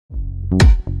Hi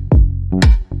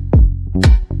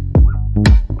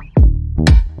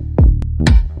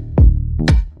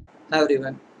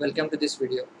everyone, welcome to this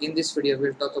video. In this video,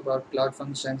 we'll talk about cloud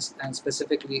functions and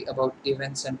specifically about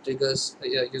events and triggers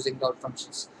using cloud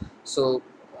functions. So,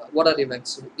 what are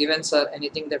events? Events are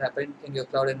anything that happen in your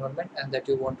cloud environment and that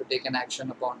you want to take an action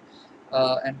upon.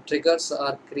 And triggers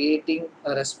are creating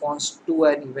a response to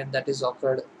an event that is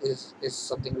occurred is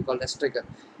something we call as trigger.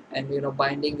 And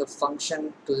binding a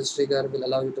function to this trigger will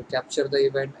allow you to capture the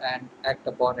event and act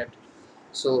upon it.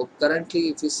 So currently,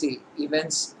 if you see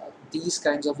events, these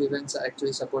kinds of events are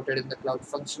actually supported in the cloud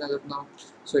function as of now.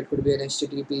 So it could be an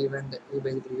HTTP event that you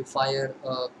basically fire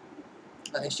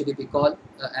an HTTP call,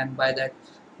 and by that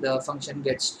the function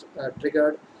gets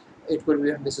triggered. It could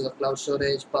be on basis of cloud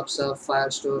storage, PubSub,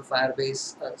 Firestore,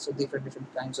 Firebase, so different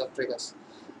kinds of triggers.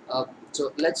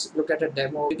 So let's look at a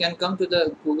demo. You can come to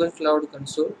the Google Cloud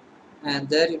Console, and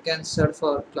there you can search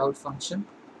for cloud function.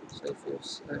 So if you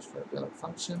search for cloud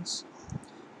functions,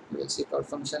 you will see cloud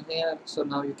function here. So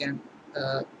now you can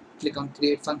click on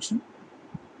create function,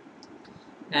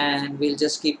 and we'll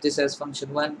just keep this as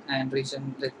function 1 and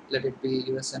region let it be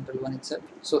US Central 1 itself.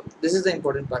 So this is the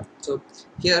important part. So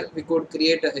here we could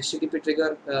create a HTTP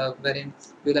trigger wherein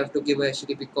we'll have to give a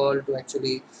HTTP call to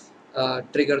actually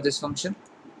trigger this function.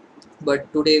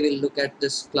 But today we'll look at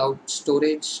this cloud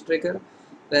storage trigger,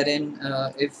 wherein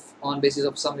if on basis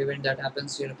of some event that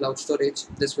happens in cloud storage,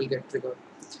 this will get triggered.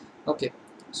 Okay,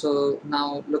 so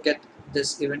now look at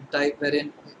this event type,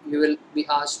 wherein you will be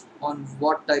asked on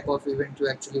what type of event you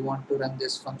actually want to run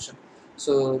this function.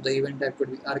 So the event type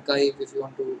could be archive if you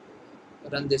want to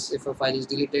run this if a file is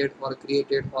deleted or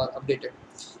created or updated.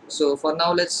 So for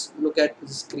now, let's look at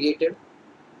this created.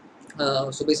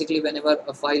 So basically, whenever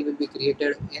a file will be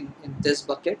created in this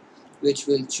bucket, which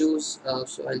we'll choose,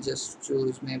 so I'll just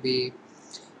choose maybe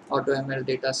AutoML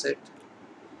dataset.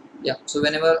 Yeah, so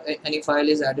whenever any file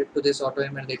is added to this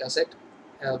AutoML dataset,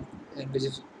 uh, and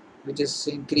which is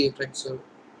saying create, right? So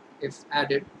if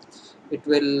added, it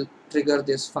will trigger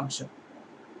this function,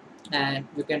 and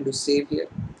you can do save here.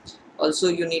 Also,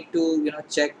 you need to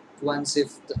check once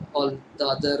if all the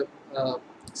other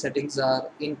settings are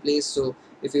in place. So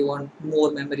if you want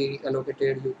more memory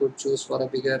allocated, you could choose for a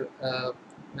bigger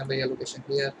memory allocation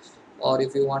here, or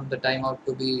if you want the timeout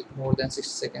to be more than 60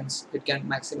 seconds, it can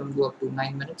maximum go up to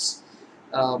 9 minutes.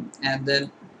 And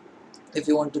then if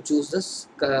you want to choose this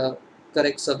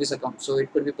correct service account, so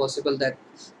it could be possible that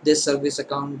this service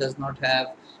account does not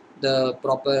have the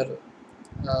proper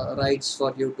rights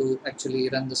for you to actually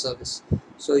run the service.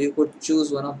 So you could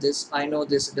choose one of this. I know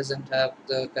this doesn't have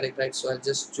the correct rights, so I'll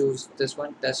just choose this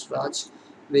one, test Raj,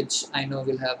 which I know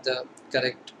will have the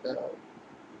correct uh,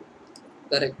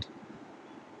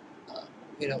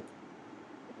 you know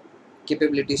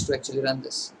capabilities to actually run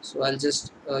this. So I'll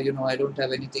just I don't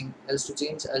have anything else to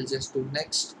change. I'll just do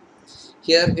next.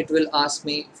 Here it will ask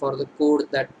me for the code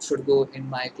that should go in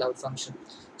my cloud function.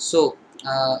 So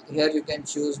here you can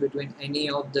choose between any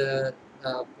of the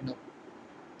uh, you know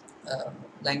uh,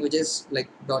 languages like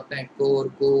 .NET Core,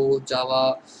 Go,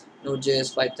 Java,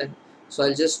 Node.js, Python. So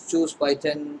I'll just choose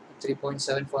Python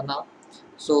 3.7 for now.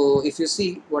 So if you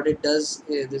see what it does,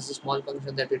 this is a small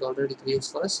function that it already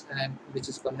creates for us, and which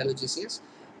is called hello GCS.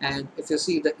 And if you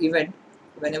see the event,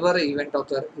 whenever an event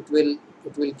occur, it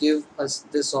will give us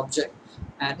this object,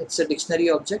 and it's a dictionary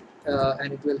object,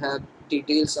 and it will have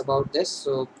details about this.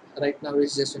 So right now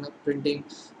it's just printing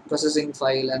processing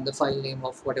file and the file name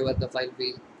of whatever the file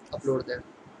we upload there.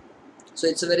 So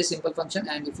it's a very simple function,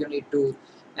 and if you need to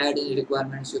add any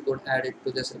requirements, you could add it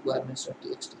to this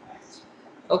requirements.txt.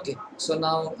 Okay, so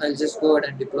now I'll just go ahead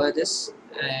and deploy this,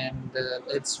 and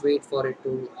let's wait for it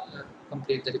to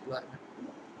complete the deployment.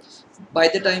 By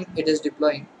the time it is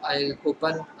deploying, I'll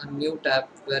open a new tab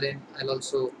wherein I'll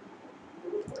also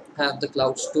have the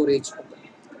cloud storage open.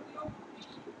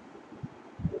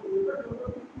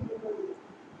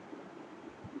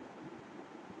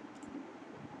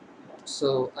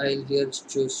 So I'll here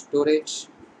choose storage,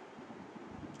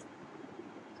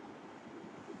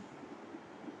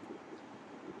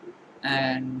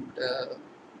 and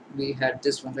we had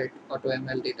this one, right,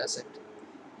 AutoML dataset.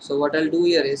 So what I'll do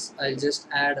here is I'll just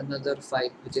add another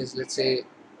file, which is, let's say,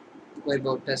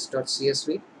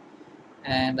 test.csv,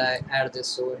 and I add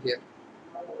this over here.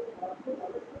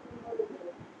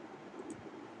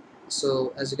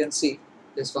 So as you can see,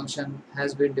 this function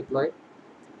has been deployed,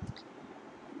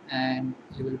 and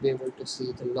you will be able to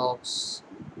see the logs.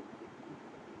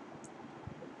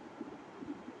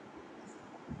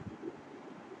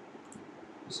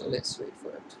 So let's wait for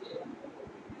it.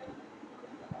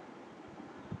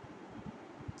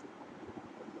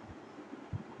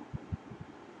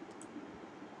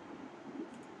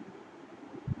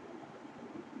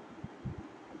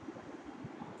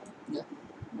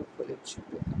 should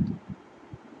be accounting.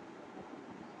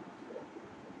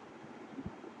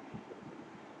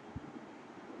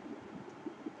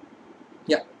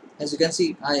 Yeah, as you can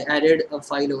see, I added a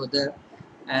file over there,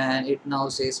 and it now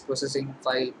says processing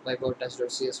file by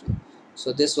 .csv.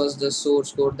 So this was the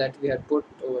source code that we had put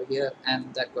over here,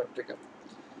 and that got triggered.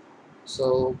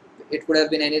 So it could have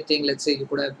been anything. Let's say you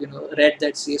could have read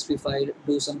that CSV file,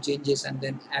 do some changes, and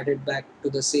then add it back to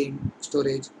the same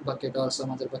storage bucket or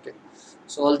some other bucket.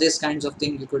 So all these kinds of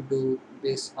things you could do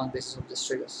based on basis of these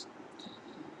triggers.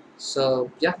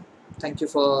 So yeah, thank you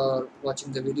for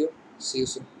watching the video. See you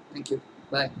soon. Thank you.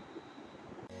 Bye.